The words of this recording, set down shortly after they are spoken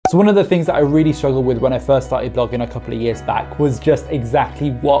So one of the things that I really struggled with when I first started blogging a couple of years back was just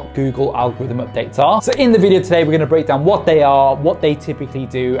exactly what Google algorithm updates are. So in the video today, we're going to break down what they are, what they typically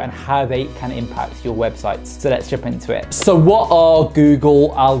do, and how they can impact your websites. So let's jump into it. So what are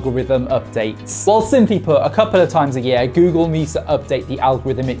Google algorithm updates? Well, simply put, a couple of times a year, Google needs to update the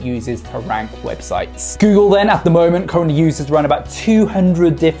algorithm it uses to rank websites. Google then at the moment currently uses around about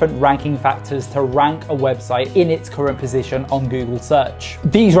 200 different ranking factors to rank a website in its current position on Google search.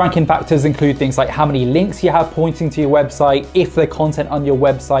 These ranking factors include things like how many links you have pointing to your website, if the content on your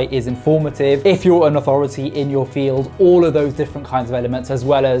website is informative, if you're an authority in your field, all of those different kinds of elements, as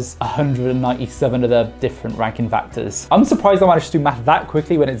well as 197 other different ranking factors. I'm surprised I managed to do math that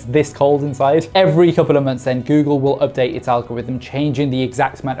quickly when it's this cold inside. Every couple of months then, Google will update its algorithm, changing the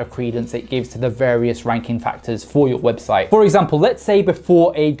exact amount of credence it gives to the various ranking factors for your website. For example, let's say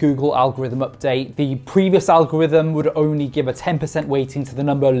before a Google algorithm update, the previous algorithm would only give a 10% weighting to the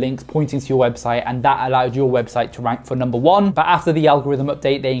number of links pointing to your website, and that allowed your website to rank for number 1. But after the algorithm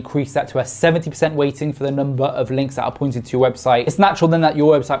update, they increased that to a 70% weighting for the number of links that are pointed to your website. It's natural then that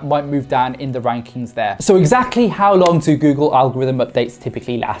your website might move down in the rankings there. So exactly how long do Google algorithm updates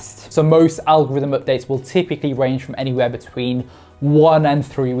typically last? So most algorithm updates will typically range from anywhere between 1 and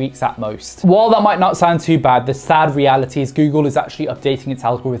 3 weeks at most. While that might not sound too bad, the sad reality is Google is actually updating its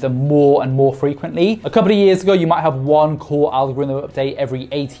algorithm more and more frequently. A couple of years ago, you might have one core algorithm update every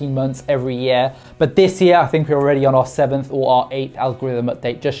 18 months, every year. But this year, I think we're already on our 7th or our 8th algorithm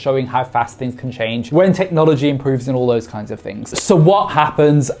update, just showing how fast things can change when technology improves and all those kinds of things. So what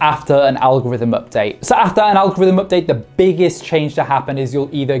happens after an algorithm update? So after an algorithm update, the biggest change to happen is you'll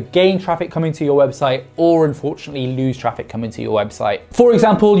either gain traffic coming to your website or unfortunately lose traffic coming to your website. For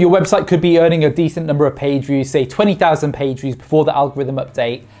example, your website could be earning a decent number of page views, say 20,000 page views before the algorithm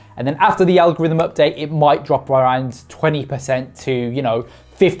update. And then after the algorithm update, it might drop around 20% to,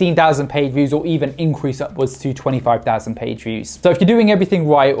 15,000 page views, or even increase upwards to 25,000 page views. So if you're doing everything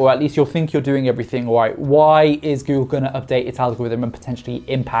right, or at least you'll think you're doing everything right, why is Google going to update its algorithm and potentially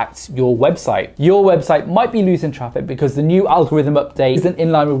impact your website? Your website might be losing traffic because the new algorithm update isn't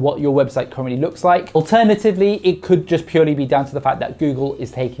in line with what your website currently looks like. Alternatively, it could just purely be down to the fact that Google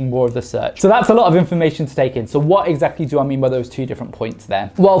is taking more of the search. So that's a lot of information to take in. So what exactly do I mean by those two different points there?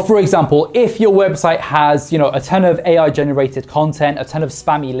 Well, for example, if your website has, a ton of AI generated content, a ton of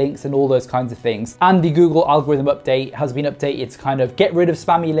spammy links and all those kinds of things, and the Google algorithm update has been updated to kind of get rid of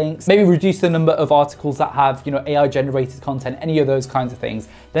spammy links, maybe reduce the number of articles that have, AI generated content, any of those kinds of things,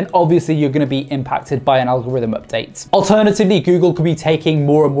 then obviously you're going to be impacted by an algorithm update. Alternatively, Google could be taking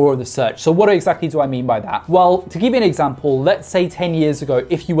more and more of the search. So what exactly do I mean by that? Well, to give you an example, let's say 10 years ago,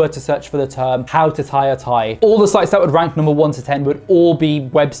 if you were to search for the term how to tie a tie, all the sites that would rank number 1 to 10 would all be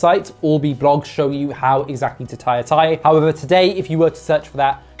websites, all be blogs showing you how exactly to tie a tie. However, today, if you were to search for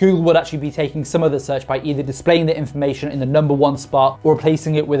that, Google would actually be taking some of the search by either displaying the information in the number 1 spot or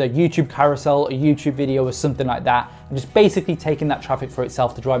replacing it with a YouTube carousel, a YouTube video, or something like that, and just basically taking that traffic for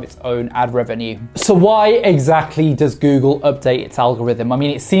itself to drive its own ad revenue. So why exactly does Google update its algorithm? I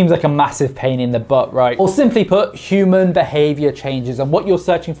mean, it seems like a massive pain in the butt, right? Or simply put, human behavior changes, and what you're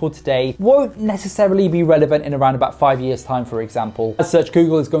searching for today won't necessarily be relevant in around about 5 years' time, for example. As such,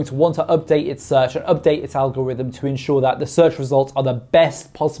 Google is going to want to update its search and update its algorithm to ensure that the search results are the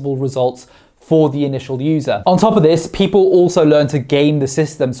best possible results for the initial user. On top of this, people also learn to game the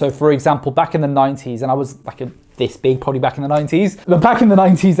system. So for example, back in the 90s, and I was like this big probably back in the 90s, but back in the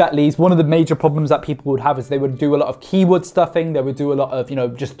 90s at least, one of the major problems that people would have is they would do a lot of keyword stuffing. They would do a lot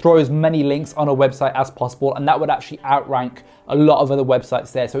of, just throw as many links on a website as possible, and that would actually outrank a lot of other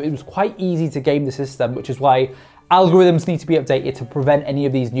websites there. So it was quite easy to game the system, which is why algorithms need to be updated to prevent any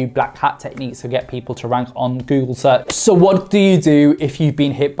of these new black hat techniques to get people to rank on Google search. So what do you do if you've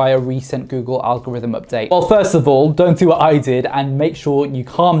been hit by a recent Google algorithm update? Well, first of all, don't do what I did and make sure you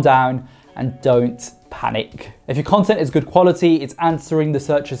calm down and don't panic. If your content is good quality, it's answering the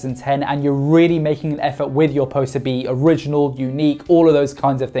searcher's intent, and you're really making an effort with your post to be original, unique, all of those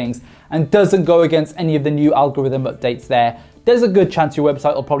kinds of things, and doesn't go against any of the new algorithm updates there's a good chance your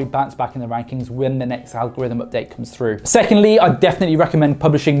website will probably bounce back in the rankings when the next algorithm update comes through. Secondly, I definitely recommend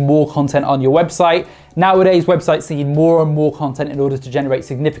publishing more content on your website. Nowadays, websites need more and more content in order to generate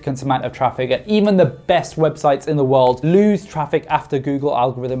significant amount of traffic, and even the best websites in the world lose traffic after Google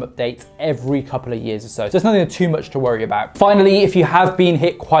algorithm updates every couple of years or so. So it's nothing too much to worry about. Finally, if you have been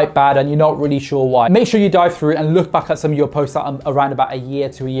hit quite bad and you're not really sure why, make sure you dive through and look back at some of your posts that are around about a year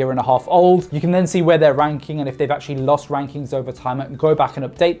to a year and a half old. You can then see where they're ranking and if they've actually lost rankings over time, and go back and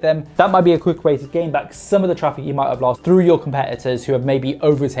update them. That might be a quick way to gain back some of the traffic you might have lost through your competitors who have maybe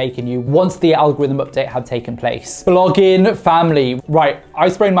overtaken you once the algorithm update update had taken place. Blogging family. Right, I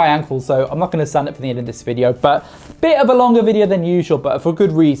sprained my ankle, so I'm not going to stand up for the end of this video, but bit of a longer video than usual, but for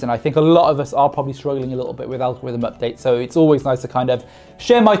good reason. I think a lot of us are probably struggling a little bit with algorithm updates, so it's always nice to kind of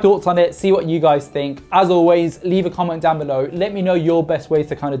share my thoughts on it, see what you guys think. As always, leave a comment down below. Let me know your best ways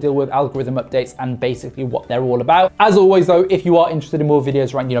to kind of deal with algorithm updates and basically what they're all about. As always though, if you are interested in more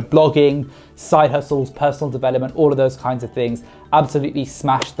videos around, blogging, side hustles, personal development, all of those kinds of things, absolutely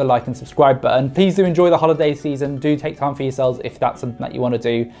smash the like and subscribe button. Please do enjoy the holiday season. Do take time for yourselves if that's something that you want to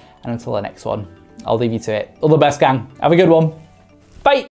do. And until the next one, I'll leave you to it. All the best, gang. Have a good one. Bye.